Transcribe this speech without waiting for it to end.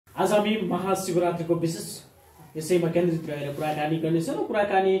आज हामी महाशिवरात्रिको विशेष यसैमा केन्द्रित रहेर कुराकानी गर्नेछौँ र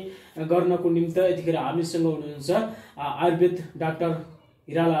कुराकानी गर्नको निम्ति यतिखेर हामीसँग हुनुहुन्छ आयुर्वेद डाक्टर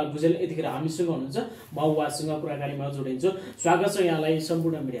हिरालाल भुजेल यतिखेर हामीसँग हुनुहुन्छ। म उहाँसँग कुराकानीमा जोडिन्छु। स्वागत छ यहाँलाई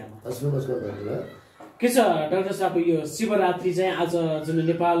सम्पूर्ण मिडियामा। नमस्कार धन्यवाद। के छ डाक्टर साहब, यो शिवरात्रि चाहिँ आज जुन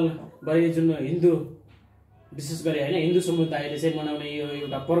नेपाल भरि जुन हिन्दू विशेष गरी हैन हिन्दू समुदायले चाहिँ मनाउने यो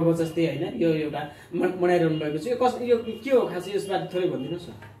एउटा पर्व जस्तै हैन यो एउटा मनाइरहनु भएको छ, यो के हो खास, यसबारे थोरै भनिदिनुहोस्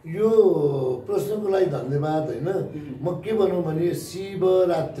न। यो प्रश्नको लागि धन्यवाद। हैन म के भनौँ भने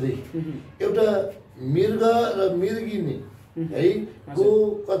शिवरात्रि एउटा मृग र मृगिनी है को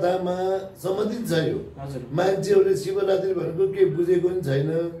कथामा सम्बन्धित छ। यो मान्छेहरूले शिवरात्रि भनेको के बुझेको पनि छैन।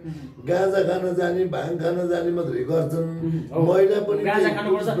 गाँजा खान जाने, भाङ खान जाने मात्रै गर्छन्। महिला पनि गाँजा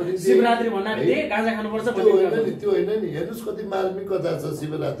खानुपर्छ, शिवरात्रि भन्नाले गाँजा खानुपर्छ त्यो होइन नि, त्यो होइन नि। हेर्नुहोस् कति मार्मिक कथा छ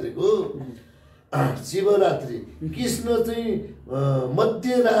शिवरात्रिको। शिवरात्रि कृष्ण चाहिँ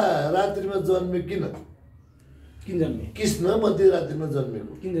मध्य रात्रिमा जन्मे किन जन्मे? कृष्ण मध्य रात्रिमा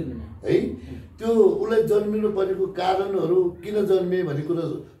जन्मेको किन जन्मे है? त्यो उसलाई जन्मिनु परेको कारणहरू किन जन्मे भन्ने कुरा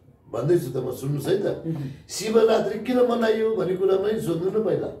भन्दैछु त म, सुन्नुहोस् है त। शिवरात्रि किन मनाइयो भन्ने कुरामा सोध्नु न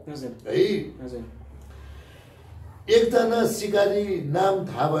पहिला है। एकजना सिकारी नाम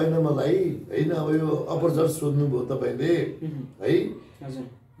थाहा भएन मलाई होइन, अब यो अपरझट सोध्नुभयो तपाईँले है।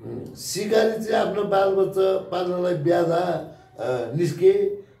 सिकारी चाहिँ आफ्नो बालबच्चा पाल्नलाई ब्यादा निस्के।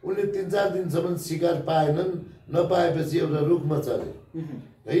 उनले 3-4 दिनसम्म शिकार पाएनन्। नपाएपछि एउटा रुखमा चढे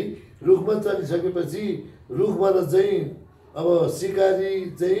है। रुखमा चढिसकेपछि रुखबाट चाहिँ अब सिकारी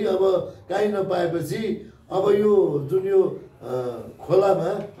चाहिँ अब काहीँ नपाएपछि अब यो जुन यो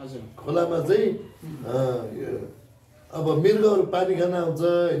खोलामा चाहिँ अब मृगहरू पानी खान आउँछ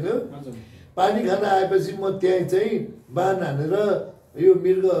होइन। पानी खान आएपछि म त्यहीँ चाहिँ बाण हानेर यो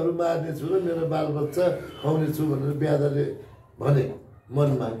मृगहरू मार्ने छु र मेरो बालबच्चा खुवाउने छु भनेर ब्यादाले भने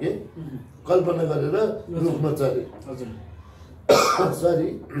मनमा के कल्पना गरेर रुखमा चढे। सरी,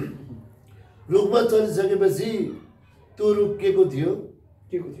 रुखमा चढिसकेपछि त्यो रुख के को थियो?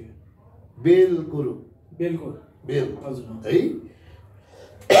 बेलको रुख। बेल है।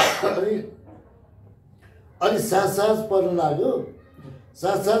 अनि सास पर्न लाग्यो।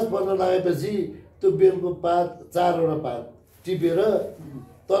 सास पर्न लागेपछि त्यो बेलको पात 4वटा पात टिपेर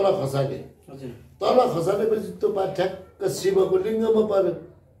तल खसाले। तल खसालेपछि त्यो पात ठ्याक्क शिवको लिङ्गमा पर्यो।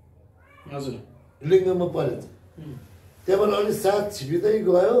 लिङ्गमा परेछ। त्यहाँबाट अलिक सास छिपिँदै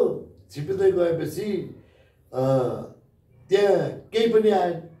गएपछि त्यहाँ केही पनि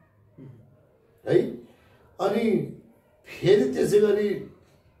आएन है। अनि फेरि त्यसै गरी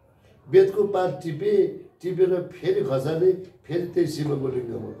बेदको पात टिपेर फेरि खसाले, फेरि त्यही शिवको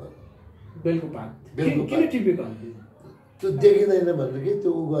लिङ्गमा पर्यो। बेलको पात त्यो देखिँदैन भनेर कि त्यो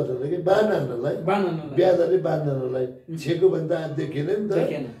ऊ गर्नलाई कि बाण हान्नलाई, ब्यादाले बाण हान्नलाई छेको भने त देखिएन नि त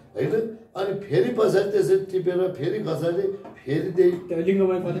होइन। अनि फेरि पछाडि त्यसरी टिपेर फेरि खसाले, फेरि त्यही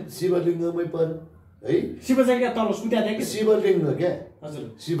शिवलिङ्गमै पर्यो है। शिवलिङ्ग क्या,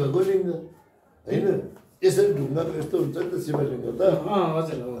 शिवको लिङ्ग होइन। यसरी ढुङ्गाको यस्तो हुन्छ नि त शिवलिङ्ग त।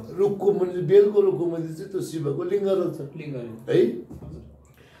 रुखको मुनि, बेलको रुखको मुनि चाहिँ त्यो शिवको लिङ्ग रहेछ है।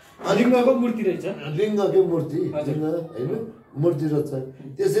 लिङ्गको मूर्ति रहेछ, लिङ्गकै मूर्ति होइन, मूर्ति रहेछ।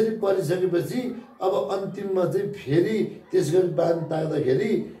 त्यसरी परिसकेपछि अब अन्तिममा चाहिँ फेरि त्यस गरी बाण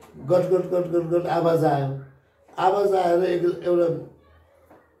ताक्दाखेरि गट आवाज आयो। आवाज आएर एउटा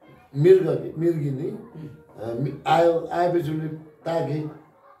मृगिनी आयो। आएपछि उनले ताके,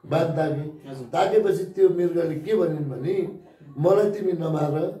 बाण ताकेपछि त्यो मृगले के भनिन् भने मलाई तिमी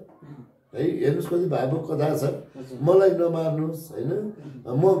नमार है। हेर्नुहोस् कति भावुक कथा छ। मलाई नमार्नुहोस् होइन,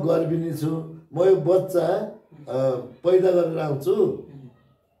 म गर्भिणी छु, म यो बच्चा पैदा गरेर आउँछु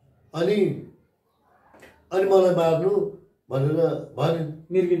अनि मलाई मार्नु भनेर भनिन्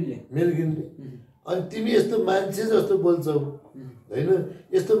मृगिनले। अनि तिमी यस्तो मान्छे जस्तो बोल्छौ होइन,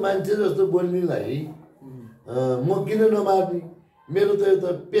 यस्तो मान्छे जस्तो बोल्नेलाई म किन नमार्ने? मेरो त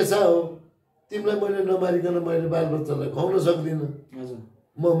एउटा पेसा हो। तिमीलाई मैले नमारिकन मैले बालबच्चालाई खुवाउन सक्दिनँ,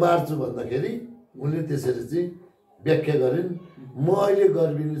 म मार्छु भन्दाखेरि उनले त्यसरी चाहिँ व्याख्या गरिन्। म अहिले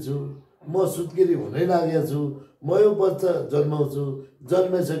गर्भिणी छु, म सुत्केरी हुनै लागेको छु, म यो बच्चा जन्माउँछु,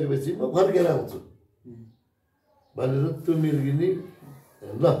 जन्माइसकेपछि म फर्केर आउँछु भनेर त्यो मृगिनी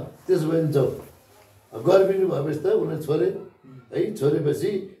ल त्यसो भने जाऊ। गर्भिणी भएपछि त उनले छोडे है।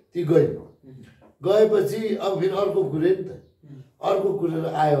 छोडेपछि ती गएपछि अब फेरि अर्को कुरे नि त। अर्को कुरेर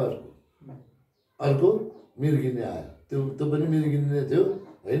आयो, अर्को मृगिनी आयो। त्यो पनि मृगिनी नै थियो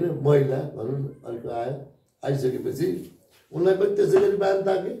होइन, महिला भनौँ न। अर्को आयो। आइसकेपछि उनलाई पनि त्यसै गरी बाण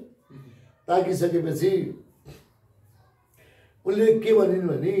ताकिसकेपछि उनले के भनिन्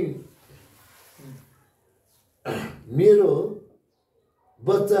भने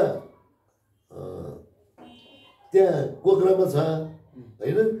बच्चा त्यहाँ कोक्रामा छ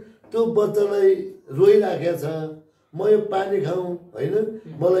होइन, त्यो बच्चालाई रोइराखेको छ, म यो पानी खाउँ होइन,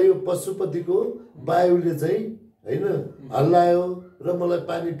 मलाई यो पशुपतिको वायुले चाहिँ होइन हल्लायो र मलाई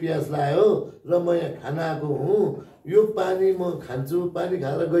पानी पियास लाग्यो र म यहाँ खान आएको हुँ, यो पानी म खान्छु, पानी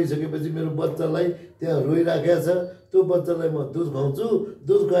खाएर गइसकेपछि मेरो बच्चालाई त्यहाँ रोइराखेको छ, त्यो बच्चालाई म दुध खुवाउँछु,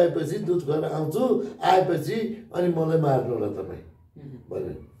 दुध खुवाएपछि दुध खुवाएर आउँछु, आएपछि अनि मलाई मार्नु होला तपाईँ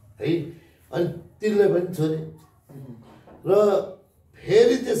भन्यो है। अनि तिनलाई पनि छोडे र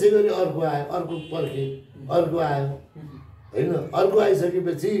फेरि त्यसै गरी अर्को आयो, अर्को पर्खे, अर्को आयो होइन, अर्को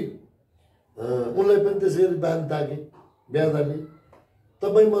आइसकेपछि उनलाई पनि त्यसै गरी बाँध ताके ब्यादाले,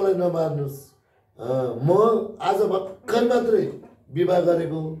 तपाईँ मलाई नमार्नुहोस्, म आज भर्खर मात्रै विवाह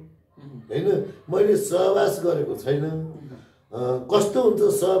गरेको होइन, मैले सहवास गरेको छैन, कस्तो हुन्छ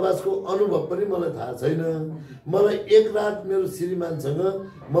सहवासको अनुभव पनि मलाई थाहा छैन, मलाई एक रात मेरो श्रीमानसँग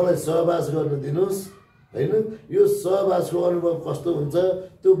मलाई सहवास गर्न दिनुहोस् होइन, यो सहवासको अनुभव कस्तो हुन्छ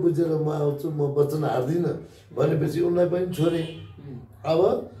त्यो बुझेर म आउँछु, म वचन हार्दिनँ भनेपछि उनलाई पनि छोडे। अब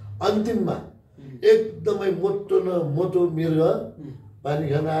अन्तिममा एकदमै मोटो न मोटो मृग पानी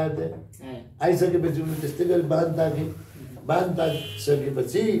खान आयो, त्यहाँ आइसकेपछि उनले त्यस्तै गरी बाँध ताके, बाँध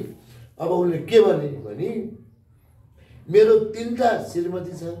ताकिसकेपछि अब उनले के भने मेरो 3टा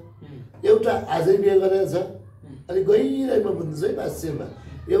श्रीमती छ, एउटा आजै बिहे गरेको छ, अनि गइरहेमा बुझ्नुहोस् है भाष्यमा,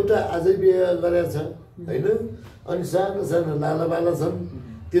 एउटा आजै बिहे गरेको छ होइन, अनि सानो सानो लाला बाला छन्,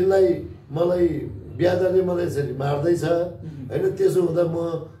 तिनलाई मलाई ब्यादाले मलाई यसरी मार्दैछ होइन, त्यसो हुँदा म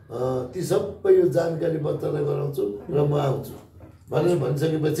ती सबै यो जानकारी बच्चालाई गराउँछु र म आउँछु भनेर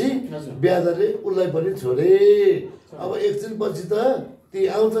भनिसकेपछि ब्यादाले उसलाई पनि छोडे। अब एकछिन पछि त ती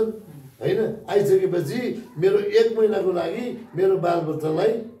आउँछन् होइन, आइसकेपछि मेरो 1 महिनाको लागि मेरो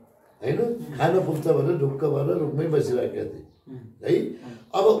बालबच्चालाई होइन खान पुग्छ भनेर ढुक्क भएर रुखमै बसिराखेका थिए है।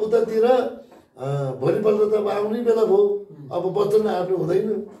 अब उतातिर भोलिपल्ट त अब आउने बेला भयो, अब वचन हार्नु हुँदैन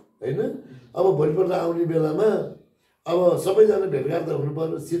होइन, अब भोलिपल्ट आउने बेलामा अब सबैजना भेटघाट त हुनु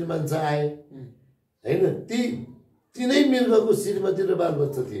पर्यो, श्रीमान छ आए होइन, तिनै मृगको श्रीमती र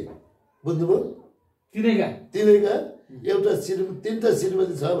बालबच्चा थिए, बुझ्नुभयो, तिनैका एउटा 3टा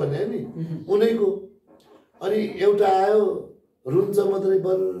श्रीमती छ भने नि उनैको, अनि एउटा आयो रुन्छ मात्रै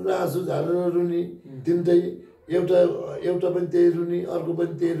बल्ल आँसु झारेर रुनी, तिनटै एउटा पनि त्यही रुनी, अर्को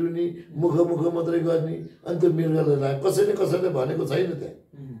पनि त्यही रुनी, मुख मात्रै गर्ने, अनि त्यो मृगले लाग्यो, कसैले भनेको छैन त्यहाँ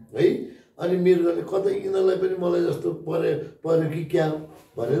है, अनि मृगले कतै यिनीहरूलाई पनि मलाई जस्तो पर्यो कि क्या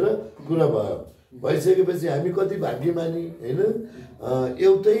भनेर कुरा भयो। भइसकेपछि हामी कति भाग्यमानी होइन,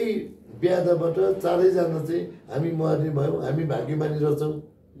 एउटै ब्यादाबाट 4जना चाहिँ हामी मर्ने भयौँ, हामी भाग्यमानी रहेछौँ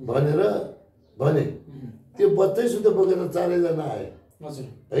भनेर भने, त्यो बच्चै सुत बोकेर 4जना आए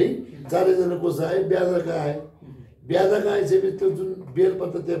है, 4जना कसो आए, ब्यादाका आए, ब्यादाका आइसकेपछि त्यो जुन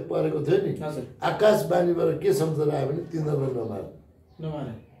बेलपत्र त्यहाँ परेको थियो नि, आकाशवाणीबाट के सम्झेर आयो भने तिनीहरूलाई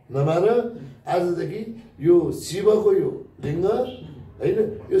नमार, आजदेखि यो शिवको यो लिङ्ग होइन,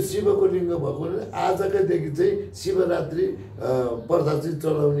 यो शिवको लिङ्ग भएको आजकैदेखि चाहिँ शिवरात्रि प्रथा चाहिँ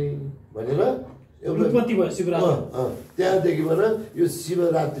चलाउने भनेर एउटा त्यहाँदेखिबाट यो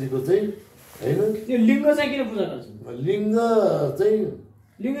शिवरात्रिको चाहिँ होइन, यो लिङ्ग चाहिँ किन पूजा गर्छ, लिङ्ग चाहिँ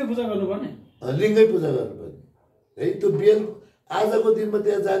लिङ्गै पूजा गर्नुपर्ने, लिङ्गै पूजा गर्नुपर्ने है। त्यो बेल आजको दिनमा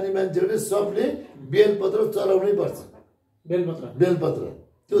त्यहाँ जाने मान्छेहरूले सबले बेलपत्र चलाउनै पर्छ, बेलपत्र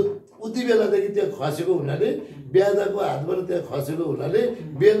त्यो उति बेलादेखि त्यहाँ खसेको हुनाले, ब्यादाको हातबाट त्यहाँ खसेको हुनाले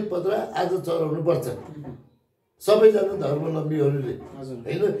बेलपत्र आज चलाउनु पर्छ सबैजना धर्मावलम्बीहरूले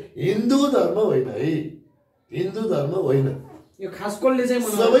होइन, हिन्दू धर्म होइन है, हिन्दू धर्म होइन, यो खास कसले चाहिँ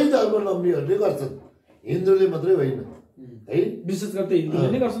सबै धर्मावलम्बीहरूले गर्छन्, हिन्दूले मात्रै होइन है, विशेष गरी हिन्दूले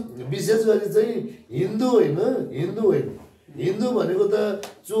नै गर्छन्, विशेष गरी चाहिँ हिन्दू होइन, हिन्दू भनेको त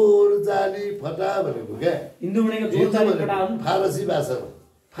चोर जाली फटा भनेको क्या, हिन्दू भनेको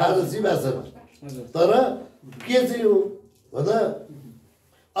फारसी भाषामा, तर के चाहिँ हो भन्दा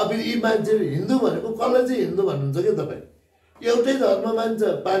अब यी मान्छेहरू हिन्दू भनेको कसलाई चाहिँ हिन्दू भन्नुहुन्छ क्या तपाईँ, एउटै धर्म मान्छ,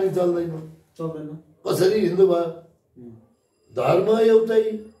 पानी चल्दैन, कसरी हिन्दू भयो, धर्म एउटै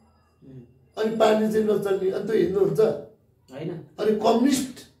अनि पानी चाहिँ नचल्ने, अनि त्यो हिन्दू हुन्छ होइन, अनि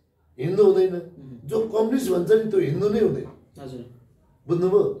कम्युनिस्ट हिन्दू हुँदैन, जो कम्युनिस्ट भन्छ नि त्यो हिन्दू नै हुँदैन,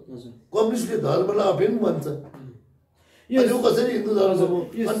 बुझ्नुभयो, कम्युनिस्टले धर्मलाई अफिम भन्छ, यो कसरी हिन्दू धर्म भयो,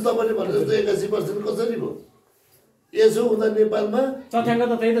 अनि तपाईँले भने जस्तो 81% कसरी भयो, यसो हुँदा नेपालमा तथ्याङ्क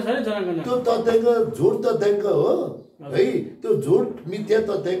त त्यही त छैन, त्यो तथ्याङ्क झुट तथ्याङ्क हो है, त्यो झुट मिथ्या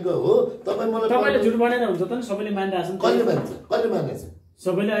तथ्याङ्क हो। तपाईँले झुट भनेर हुन्छ त नि, सबैले मानिरहेछन्, कसले मान्छ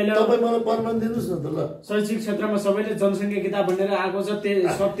सबैले अहिले तपाईँ मलाई प्रमाण दिनुहोस् न त ल। शैक्षिक क्षेत्रमा सबैले जनसङ्ख्या किताब भनेर आएको छ,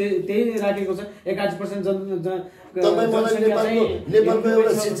 त्यही राखेको छ। 81% तपाईँ मलाई नेपालको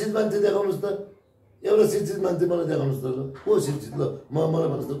एउटा शिक्षित मान्छे देखाउनुहोस् त, एउटा शिक्षित मान्छे मलाई देखाउनुहोस् त ल। को शिक्षित ल मलाई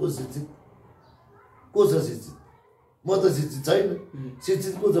भन्नुहोस् त, को शिक्षित, को छ शिक्षित? म त शिक्षित छैन।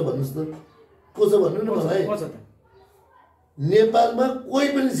 शिक्षित को छ भन्नुहोस् त, को छ भन्नु न मलाई। नेपालमा कोही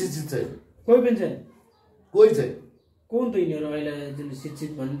पनि शिक्षित छैन, कोही पनि छैन, कोही छैन। कुन त यिनीहरू अहिले जुन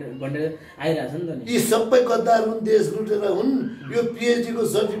शिक्षित भनेर आइरहेछ नि त नि, यी सबै गद्दार हुन्, देश लुटेर हुन्। यो पिएचडी को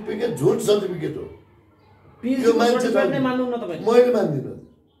सर्टिफिकेट झुट सर्टिफिकेट हो। यो मान्छे नै मान्नु न तपाईँ। मैले मान्दिनँ।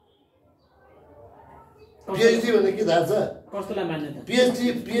 पिएचडी भने के थाहा छ? कस्तोलाई मान्ने त?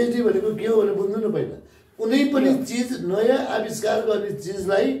 पिएचडी भनेको के हो भने बुझ्नु न पहिला। कुनै पनि चिज नयाँ आविष्कार गर्ने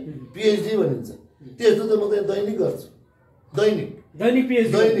चिजलाई पिएचडी भनिन्छ। त्यस्तो त म त दैनिक गर्छु, दैनिक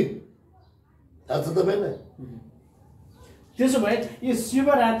पिएचडी, दैनिक। थाहा छ तपाईँलाई? त्यसो भए यो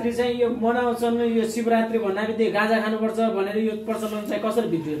शिवरात्रि चाहिँ यो मनाउँछन्, यो शिवरात्रि भन्नाबित्तिकै गाँजा खानुपर्छ भनेर यो प्रचलन चाहिँ कसरी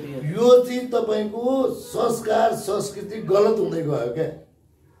बिग्रियो त? यो चाहिँ तपाईँको संस्कार संस्कृति गलत हुँदै गयो क्या,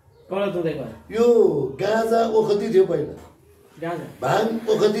 गलत हुँदै गयो। यो गाँजा ओखती थियो पहिला, गाँजा भाङ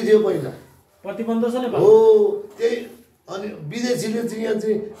ओखती थियो पहिला, प्रतिबन्ध छ नि हो त्यही। अनि विदेशीले चाहिँ यहाँ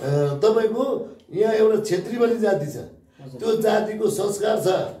चाहिँ तपाईँको यहाँ एउटा क्षेत्री पनि जाति छ, त्यो जातिको संस्कार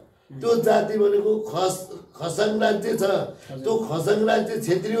छ। त्यो जाति भनेको खसाङ राज्य छ, त्यो खसाङ राज्य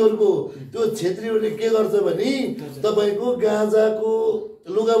क्षेत्रीहरूको। त्यो क्षेत्रीहरूले के गर्छ भने तपाईँको गाँजाको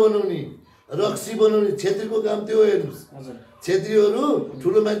लुगा बनाउने, रक्सी बनाउने, क्षेत्रीको काम त्यो हेर्नुहोस्। क्षेत्रीहरू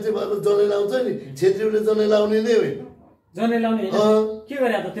ठुलो मान्छे भएर जनै लाउँछ नि, क्षेत्रीहरूले जनै लाउने नै होइन। जनै लाउने के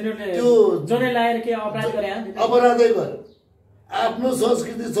गरे त तिनीहरूले? त्यो जनै लाएर के अपराध गरे? अपराधै गर्यो। आफ्नो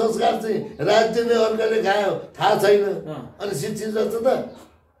संस्कृति संस्कार चाहिँ राज्यले अर्काले खायो थाहा छैन, अनि शिक्षित रहेछ त।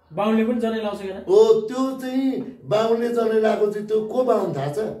 बाहुनले पनि जनै लाउँछ क्या? हो, त्यो चाहिँ बाहुनले जनै लाएको चाहिँ त्यो को बाहुन थाहा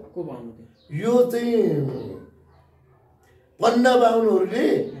छ? को बाहुन? यो चाहिँ पन्ना बाहुनहरूले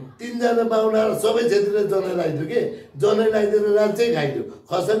 3 जना बाहुन सबै क्षेत्रले जनै लगाइदियो के, जनै लगाइदिएर राज्य खाइदियो,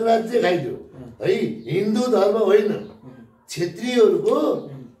 खसाङ राज्य खाइदियो है। हिन्दू धर्म होइन, क्षेत्रीहरूको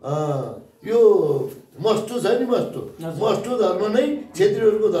यो मस्टो छ नि, मस्टो धर्म नै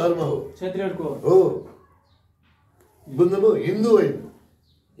क्षेत्रीहरूको धर्म हो, क्षेत्रीहरूको हो। बुझ्नुभयो? हिन्दू होइन।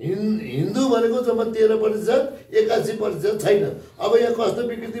 हिन्दू भनेको जम्मा 13%, 81% छैन। अब यहाँ कस्तो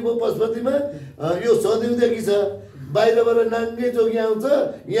विकृति भयो पशुपतिमा, यो सदिउँदेखि छ। बाहिरबाट नाङ्गे जोगी आउँछ,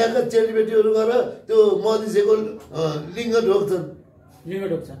 यहाँका चेलीबेटीहरू गएर त्यो मधिसेको लिङ्ग ढोक्छन्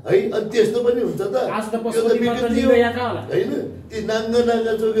है। अनि त्यस्तो पनि हुन्छ त, त्यो त विकृति हो होइन। ती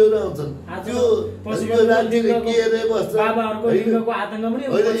नाङ्गा जोगीहरू आउँछन्, त्यो रातिले के अरे बस्छ होइन।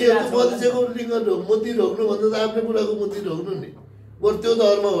 मधिसेको लिङ्ग मुद्दी ढोक्नु भन्दा त आफ्नै बुढाको मुद्दी ढोक्नु नि, बरु त्यो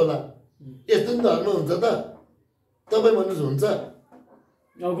धर्म होला। यस्तो पनि धर्म हुन्छ त? तपाईँ भन्नुहोस् हुन्छ?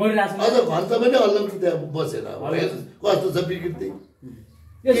 अझ घन्टा पनि हल्लाउँछ त्यहाँ बसेर। कस्तो छ विकृति?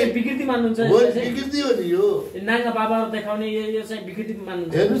 विकृति मान्नुहुन्छ? विकृति हो नि यो। नाङ्गा बाबाहरू देखाउने यो चाहिँ विकृति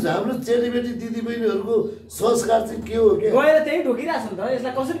मान्नुहुन्छ? हेर्नुहोस्, हाम्रो चेलीबेटी दिदीबहिनीहरूको संस्कार चाहिँ के हो? गएर त्यही ढोकिरहेछ नि त,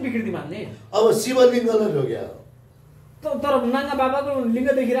 यसलाई कसरी विकृति मान्ने? अब शिवलिङ्गलाई ढोक्या तर नाङ्गा बाबाको लिङ्ग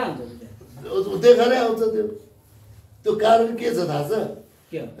देखिरहेको हुन्छ, देखाएरै आउँछ। त्यो कारण के छ थाहा छ?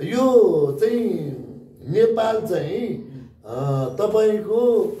 यो चाहिँ नेपाल चाहिँ तपाईँको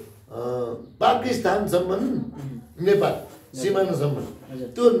पाकिस्तानसम्म, नेपाल सिमानासम्म,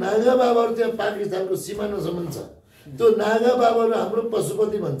 त्यो नागा बाबाहरू त्यहाँ पाकिस्तानको सिमानासम्म छ। त्यो नागा बाबाहरू हाम्रो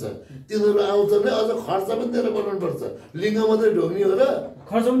पशुपति भन्छ, तिनीहरू आउँछ भने अझ खर्च पनि दिएर बनाउनु पर्छ। लिङ्ग मात्रै ढोक्ने हो र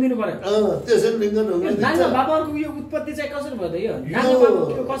खर्च पनि दिनु पर्यो। त्यसरी लिङ्ग ढोक्ने। नागा बाबाहरूको यो उत्पत्ति चाहिँ कसरी भयो त? यो नागा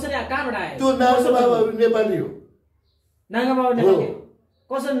बाबा कसरी कहाँबाट आयो? त्यो नागा बाबाहरू नेपाली हो। नागा बाबा नेपाली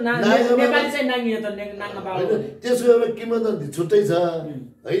कसरी? नेपाली चाहिँ नाङ्गी हो त नागा बाबा? त्यसको एउटा किंवदन्ती छुट्टै छ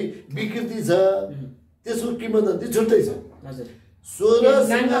है, विकृति छ, त्यसको किंवदन्ती छुट्टै छ।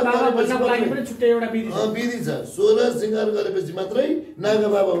 16 विधि छ। 16 श्रृङ्गार गरेपछि मात्रै नागा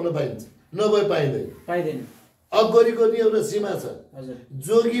बाबा हुन पाइन्छ, नभए पाइँदैन। अगोरीको नि एउटा सीमा छ।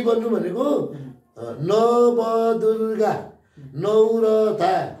 जोगी बन्नु भनेको नवदुर्गा,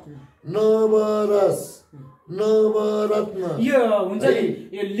 नवरथा, नवरस, नवरत्न। यो हुन्छ नि,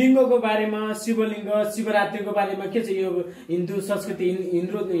 यो लिङ्गको बारेमा, शिवलिङ्ग, शिवरात्रिको बारेमा के छ? यो हिन्दू संस्कृति,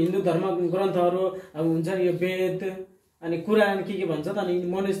 हिन्दू धर्म ग्रन्थहरू अब हुन्छ नि, यो वेद अनि कुरान के भन्छ त? अनि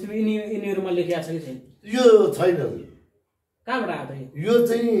मनुष्य यिनीहरूमा लेखिएको छ कि छैन? यो छैन। कहाँबाट आयो त यो?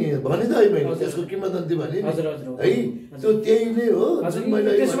 चाहिँ भने त मैले त्यसको किंवदन्ती भने है, त्यो त्यही नै हो।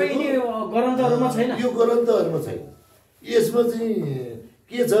 ग्रन्थहरूमा छैन, यो ग्रन्थहरूमा छैन। यसमा चाहिँ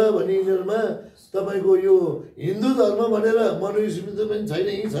के छ भने यिनीहरूमा तपाईँको यो हिन्दू धर्म भनेर मनुस्मृति पनि छैन,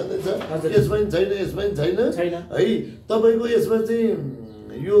 यहीँ छँदैछ। यसमा पनि छैन, यसमा पनि छैन है। तपाईँको यसमा चाहिँ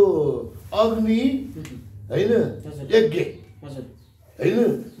यो अग्नि होइन यज्ञ होइन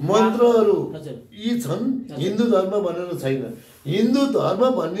मन्त्रहरू यी छन् हिन्दू धर्म भनेर छैन हिन्दू धर्म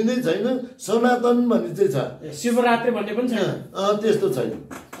भन्ने नै छैन सनातन भन्ने चाहिँ छ शिवरात्रि भन्ने पनि छैन त्यस्तो छैन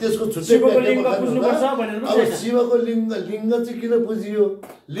त्यसको छुट्टै अब शिवको लिङ्ग चाहिँ किन पुजियो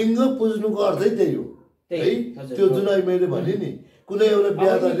लिङ्ग पुज्नुको अर्थै त्यही हो है त्यो जुन मैले भने नि कुनै एउटा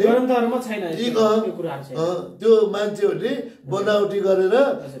ब्याधले त्यो मान्छेहरूले बनावटी गरेर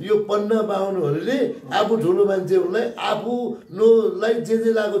यो पन्ना बाहुनहरूले आफू ठुलो मान्छेहरूलाई आफूलाई जे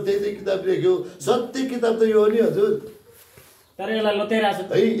लागेको त्यही किताब लेख्यो सत्य किताब त यो हो नि हजुर तर यसलाई लताइरहेछ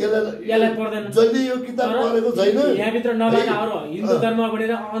है यसलाई पर्दैन जसले यो किताब पढेको छैन यहाँभित्र नभएकाहरू हिन्दू धर्म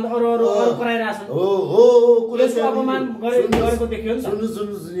भनेर अरू कराइरहेछन् हो अपमान गरेको देखियो नि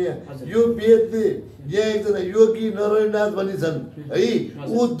सुन्नुहोस् यहाँ यो वेदले यहाँ एकजना योगी नारायणनाथ भनी छन् है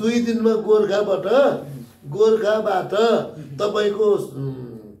ऊ 2 दिनमा गोर्खाबाट तपाईँको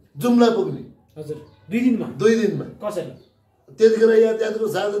जुम्ला पुग्ने हजुर 2 दिनमा कसरी त्यतिखेर यातायातको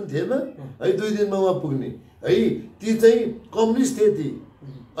साधन थिएन है 2 दिनमा उहाँ पुग्ने है ती चाहिँ कम्युनिस्ट थिए ती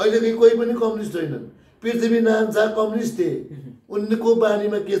अहिले कोही पनि कम्युनिस्ट होइनन् पृथ्वीनारायण शाह कम्युनिस्ट थिए उनको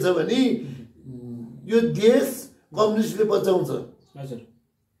बानीमा के छ भने यो देश कम्युनिस्टले बचाउँछ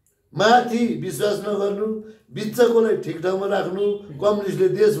माथि विश्वास नगर्नु बिचकोलाई ठिक ठाउँमा राख्नु कम्युनिस्टले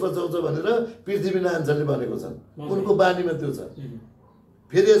देश बचाउँछ भनेर पृथ्वीनारायण शाहले भनेको छ उनको बानीमा त्यो छ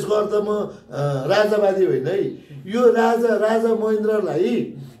फेरि यसको अर्थ म राजावादी होइन है यो राजा महेन्द्रलाई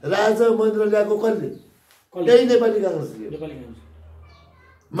ल्याएको कसले त्यही नेपाली काङ्ग्रेसले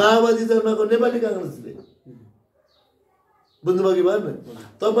माओवादी जन्माको नेपाली काङ्ग्रेसले बुझ्नुभयो कि भएन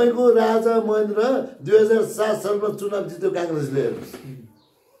तपाईँको राजा महेन्द्र 2007 सालमा चुनाव जित्यो काङ्ग्रेसले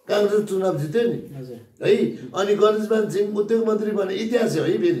काङ्ग्रेस चुनाव जित्यो नि है अनि गणेशमान सिंह उद्योग मन्त्री भने इतिहास हो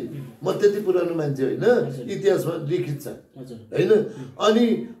है फेरि म त्यति पुरानो मान्छे होइन इतिहासमा लिखित छ होइन अनि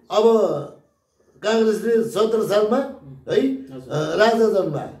अब काङ्ग्रेसले 17 सालमा है राजा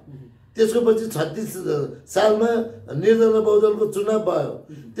जन्मायो त्यसको पछि 36 सालमा निर्दलीय बहुदलको चुनाव भयो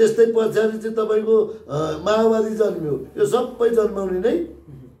त्यस्तै पछाडि चाहिँ तपाईँको माओवादी जन्मियो यो सबै जन्माउने नै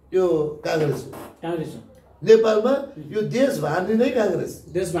यो काङ्ग्रेस हो नेपालमा यो देश भार्ने नै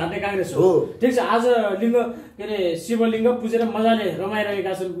काङ्ग्रेस हो ठिक छ आज लिङ्ग के अरे शिवलिङ्ग पुजेर मजाले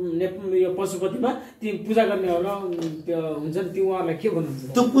रमाइरहेका छन् यो पशुपतिमा ती पूजा गर्नेहरू त्यो हुन्छ नि त्यो उहाँहरूलाई के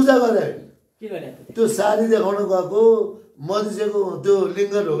भन्नुहुन्छ त्यो पूजा गरे के गरे त्यो साडी देखाउन गएको मधुसेको त्यो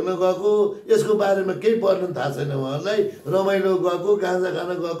लिङ्ग ढोक्न गएको यसको बारेमा केही वर्णन थाहा छैन उहाँहरूलाई रमाइलो गएको गाँजा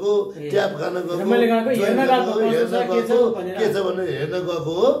खान गएको ट्याप खान गएको के छ भनेर हेर्न गएको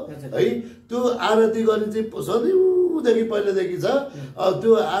हो है त्यो आरती गर्ने चाहिँ सधैँदेखि पहिलादेखि छ अब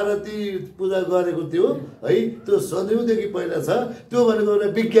त्यो आरती पूजा गरेको थियो है त्यो सधैँदेखि पहिला छ त्यो भनेको एउटा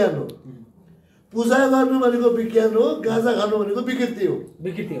विज्ञान हो पूजा गर्नु भनेको विज्ञान हो गाँजा खानु भनेको विकृति हो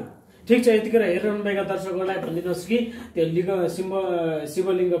ठिक छ यतिखेर हेरिरहनुभएका दर्शकहरूलाई भनिदिनुहोस् कि त्यो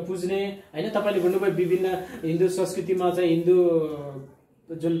शिवलिङ्ग पुज्ने होइन तपाईँले भन्नुभयो विभिन्न हिन्दू संस्कृतिमा चाहिँ हिन्दू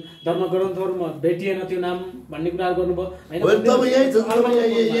जुन धर्म ग्रन्थहरूमा भेटिएन त्यो नाम भन्ने कुराहरू गर्नुभयो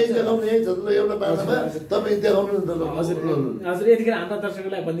हजुर यतिखेर हाम्रा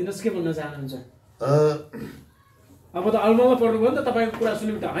दर्शकहरूलाई भनिदिनुहोस् के भन्न चाहनुहुन्छ अब त अलमल्ल पर्नुभयो नि त तपाईँको कुरा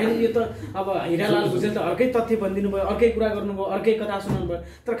सुन्यो भने त होइन यो त अब हिरालाल भुजेल त अर्कै तथ्य भनिदिनु भयो अर्कै कुरा गर्नुभयो अर्कै कथा सुनाउनु भयो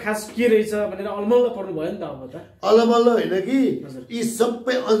तर खास के रहेछ भनेर अलमल्ल पर्नुभयो नि त अब त अलमल्ल होइन कि यी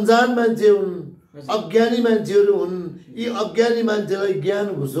सबै अन्जान मान्छे हुन् अज्ञानी मान्छेहरू हुन् यी अज्ञानी मान्छेलाई ज्ञान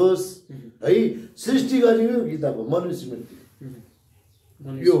घुसोस् है सृष्टि गरियो किताब हो मनुस्मृति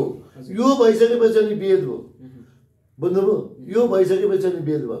यो भइसकेपछि अनि वेद हो बुझ्नुभयो यो भइसकेपछि अनि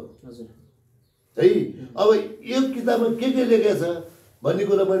वेद भयो है अब यो किताबमा के लेखेको छ भन्ने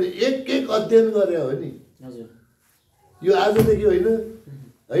कुरा मैले एक अध्ययन गरे हो नि यो आजदेखि होइन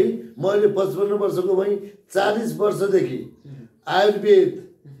है मैले 55 वर्षको भएँ 40 वर्षदेखि आयुर्वेद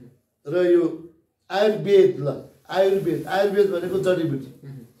र यो आयुर्वेद भनेको जडीबुटी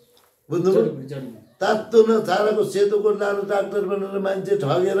बुझ्नुभयो तातो नछाराको सेतोको लानो डाक्टर बनेर मान्छे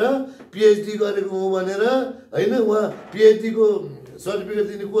ठगेर पिएचडी गरेको हुँ भनेर होइन उहाँ पिएचडीको सर्टिफिकेट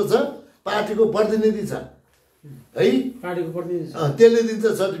दिने को छ पार्टीको प्रतिनिधि छ है त्यसले दिन्छ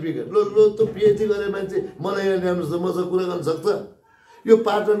सर्टिफिकेट लो त पिएचडी गरे मान्छे मलाई यहाँ ल्याउनुहोस् त मसँग कुरा गर्न सक्छ यो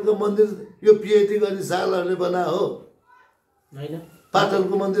पाटनको मन्दिर यो पिएचडी गर्ने सालहरूले बना हो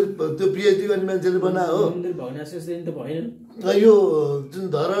पाटनको मन्दिर त्यो पिएचडी गर्ने मान्छेले बना हो यो जुन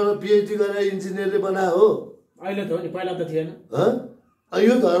धरहरा पिएचडी गरेर इन्जिनियरले बना हो अहिले त हो नि पहिला त थिएन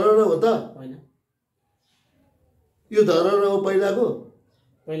यो धरहरा हो त यो धरहरा हो पहिलाको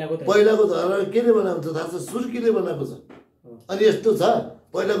धरहरा केले बनाएको छ थाहा छ सुर्कीले बनाएको छ अनि यस्तो छ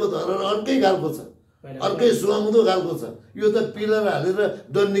पहिलाको धरहरा अर्कै खालको छ अर्कै सुहाउँदो खालको छ। यो त पिलर हालेर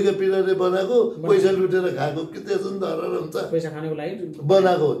डन्डीको पिलरले बनाएको, पैसा लुटेर खाएको के त्यसो नि धरर हुन्छ, पैसा खानको लागि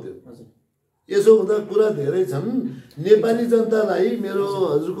बनाएको हो त्यो। यसो हुँदा कुरा धेरै छन्। नेपाली जनतालाई मेरो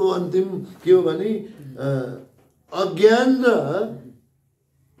हजुरको अन्तिम के हो भने ज्ञान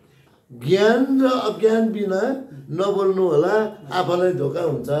र अज्ञान बिना नबोल्नु होला, आफूलाई धोका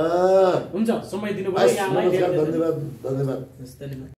हुन्छ। हुन्छ, समय दिनुभयो यहाँलाई। धन्यवाद।